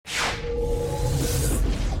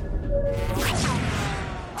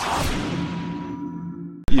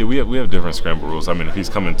we have different scramble rules. I mean, if he's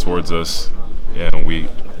coming towards us and we're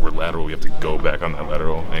lateral, we have to go back on that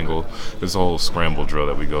lateral angle. There's a whole scramble drill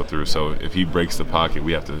that we go through. So if he breaks the pocket,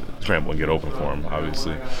 we have to scramble and get open for him,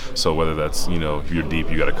 obviously. So whether that's, if you're deep,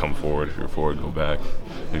 you got to come forward. If you're forward, go back.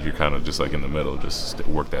 If you're kind of just like in the middle, just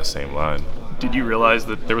work that same line. Did you realize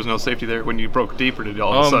that there was no safety there when you broke deep, or did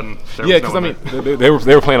all of a sudden there yeah, was no one because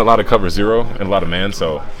they were playing a lot of cover zero and a lot of man,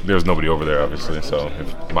 so there's nobody over there, obviously. So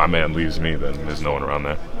if my man leaves me, then there's no one around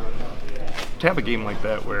there. To have a game like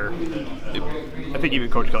that where I think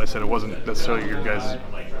even Coach Kelly said it wasn't necessarily your guys'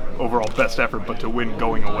 overall best effort, but to win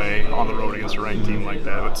going away on the road against a ranked team like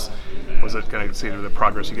that, was it kind of see the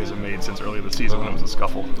progress you guys have made since early in the season when it was a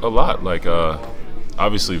scuffle? A lot.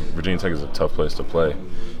 Obviously, Virginia Tech is a tough place to play,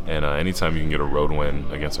 and anytime you can get a road win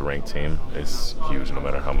against a ranked team, it's huge no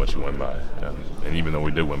matter how much you win by. And even though we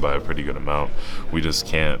did win by a pretty good amount, we just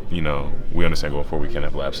can't, we understand going forward we can't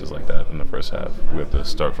have lapses like that in the first half. We have to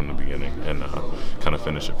start from the beginning and kind of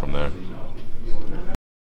finish it from there.